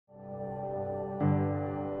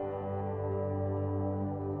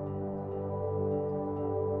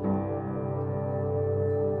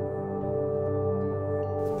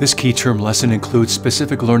This key term lesson includes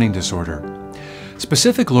specific learning disorder.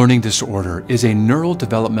 Specific learning disorder is a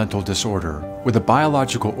neurodevelopmental disorder with a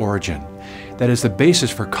biological origin that is the basis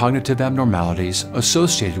for cognitive abnormalities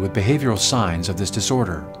associated with behavioral signs of this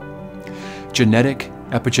disorder. Genetic,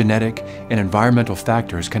 epigenetic, and environmental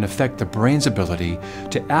factors can affect the brain's ability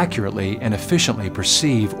to accurately and efficiently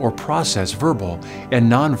perceive or process verbal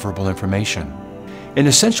and nonverbal information. An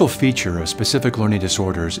essential feature of specific learning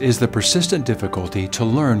disorders is the persistent difficulty to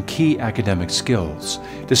learn key academic skills,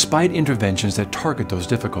 despite interventions that target those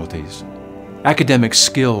difficulties. Academic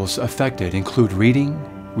skills affected include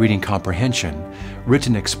reading comprehension,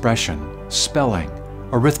 written expression, spelling,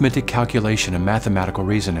 arithmetic calculation, and mathematical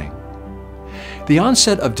reasoning. The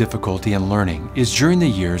onset of difficulty in learning is during the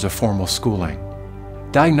years of formal schooling.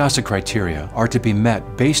 Diagnostic criteria are to be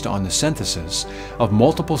met based on the synthesis of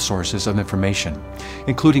multiple sources of information,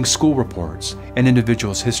 including school reports and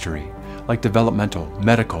individuals' history, like developmental,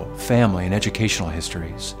 medical, family, and educational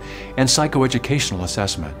histories, and psychoeducational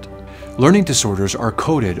assessment. Learning disorders are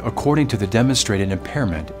coded according to the demonstrated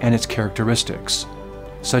impairment and its characteristics,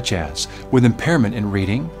 such as with impairment in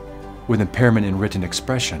reading, with impairment in written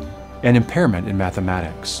expression, and impairment in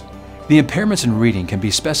mathematics. The impairments in reading can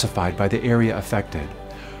be specified by the area affected.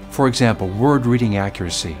 For example, word reading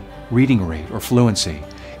accuracy, reading rate or fluency,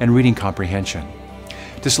 and reading comprehension.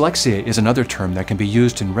 Dyslexia is another term that can be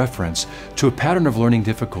used in reference to a pattern of learning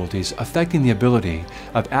difficulties affecting the ability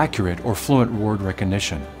of accurate or fluent word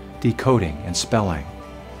recognition, decoding, and spelling.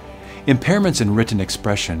 Impairments in written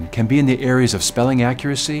expression can be in the areas of spelling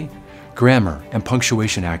accuracy, grammar and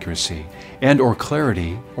punctuation accuracy, and/or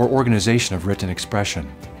clarity or organization of written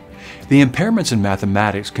expression. The impairments in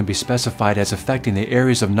mathematics can be specified as affecting the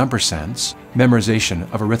areas of number sense,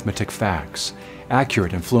 memorization of arithmetic facts,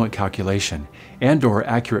 accurate and fluent calculation, and/or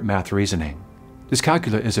accurate math reasoning.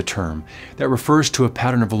 Dyscalculia is a term that refers to a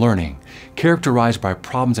pattern of learning characterized by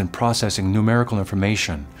problems in processing numerical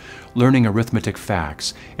information, learning arithmetic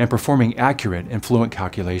facts, and performing accurate and fluent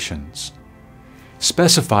calculations.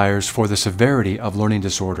 Specifiers for the severity of learning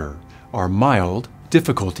disorder are mild.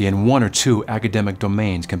 Difficulty in one or two academic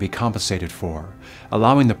domains can be compensated for,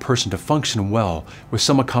 allowing the person to function well with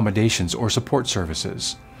some accommodations or support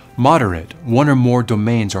services. Moderate, one or more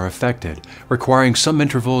domains are affected, requiring some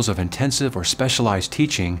intervals of intensive or specialized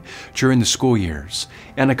teaching during the school years,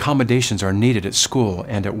 and accommodations are needed at school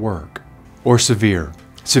and at work. Or severe.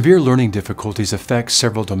 Severe learning difficulties affect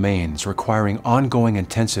several domains, requiring ongoing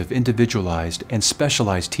intensive, individualized, and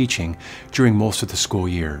specialized teaching during most of the school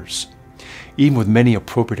years. Even with many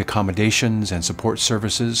appropriate accommodations and support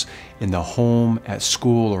services in the home, at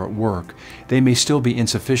school, or at work, they may still be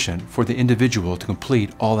insufficient for the individual to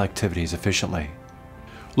complete all activities efficiently.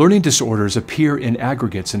 Learning disorders appear in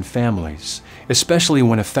aggregates and families, especially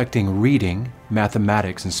when affecting reading,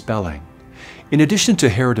 mathematics, and spelling. In addition to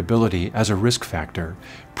heritability as a risk factor,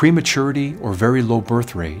 prematurity or very low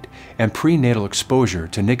birth rate and prenatal exposure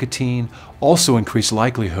to nicotine also increase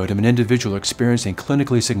likelihood of an individual experiencing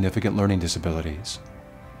clinically significant learning disabilities.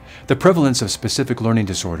 The prevalence of specific learning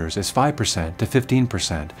disorders is 5% to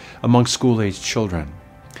 15% among school-aged children,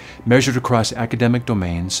 measured across academic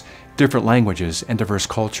domains, different languages, and diverse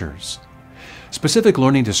cultures. Specific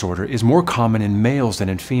learning disorder is more common in males than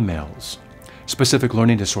in females. Specific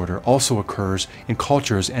learning disorder also occurs in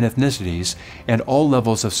cultures and ethnicities and all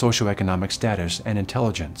levels of socioeconomic status and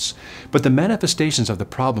intelligence, but the manifestations of the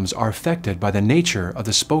problems are affected by the nature of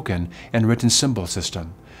the spoken and written symbol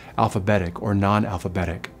system, alphabetic or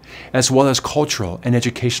non-alphabetic, as well as cultural and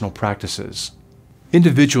educational practices.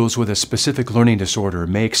 Individuals with a specific learning disorder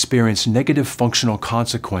may experience negative functional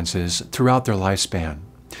consequences throughout their lifespan,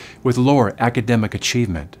 with lower academic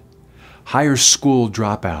achievement, higher school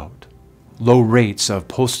dropout, low rates of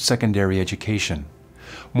post-secondary education,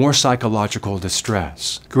 more psychological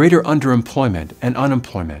distress, greater underemployment and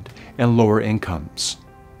unemployment, and lower incomes.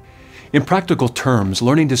 In practical terms,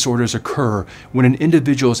 learning disorders occur when an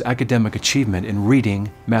individual's academic achievement in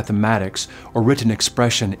reading, mathematics, or written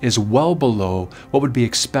expression is well below what would be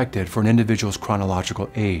expected for an individual's chronological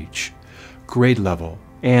age, grade level,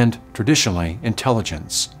 and, traditionally,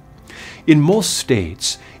 intelligence. In most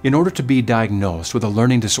states, in order to be diagnosed with a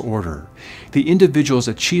learning disorder, the individual's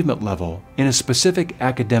achievement level in a specific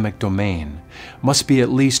academic domain must be at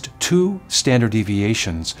least 2 standard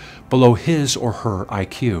deviations below his or her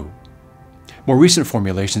IQ. More recent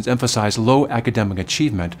formulations emphasize low academic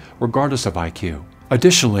achievement regardless of IQ.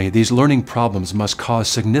 Additionally, these learning problems must cause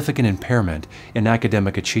significant impairment in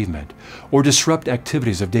academic achievement or disrupt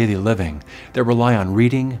activities of daily living that rely on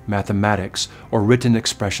reading, mathematics, or written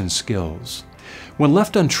expression skills. When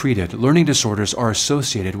left untreated, learning disorders are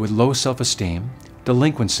associated with low self-esteem,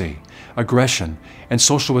 delinquency, aggression, and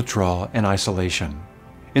social withdrawal and isolation.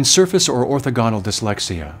 In surface or orthogonal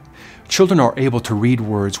dyslexia, children are able to read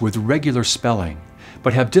words with regular spelling,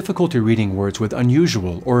 but have difficulty reading words with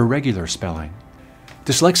unusual or irregular spelling.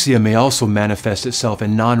 Dyslexia may also manifest itself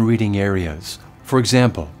in non-reading areas. For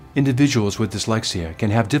example, individuals with dyslexia can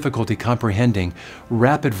have difficulty comprehending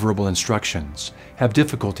rapid verbal instructions, have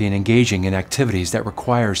difficulty in engaging in activities that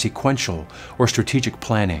require sequential or strategic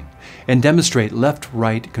planning, and demonstrate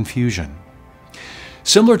left-right confusion.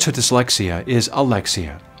 Similar to dyslexia is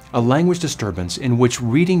alexia, a language disturbance in which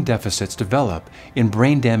reading deficits develop in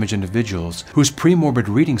brain-damaged individuals whose premorbid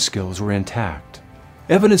reading skills were intact.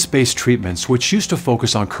 Evidence-based treatments, which used to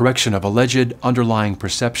focus on correction of alleged underlying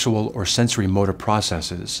perceptual or sensory motor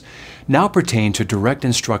processes, now pertain to direct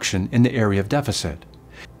instruction in the area of deficit.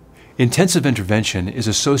 Intensive intervention is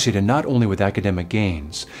associated not only with academic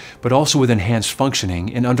gains, but also with enhanced functioning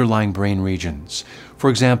in underlying brain regions. For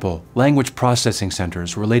example, language processing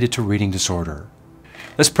centers related to reading disorder.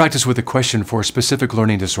 Let's practice with a question for a specific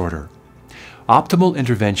learning disorder. Optimal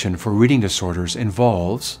intervention for reading disorders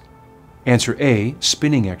involves: Answer A,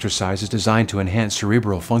 spinning exercises designed to enhance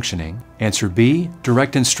cerebral functioning. Answer B,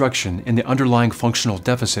 direct instruction in the underlying functional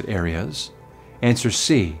deficit areas. Answer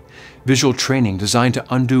C, visual training designed to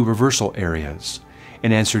undo reversal areas.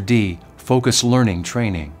 And answer D, focused learning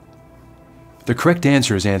training. The correct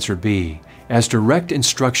answer is answer B, as direct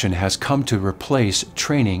instruction has come to replace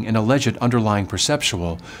training in alleged underlying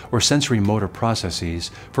perceptual or sensory motor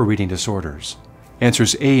processes for reading disorders.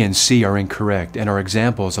 Answers A and C are incorrect and are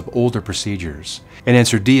examples of older procedures. And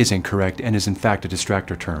answer D is incorrect and is in fact a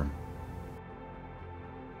distractor term.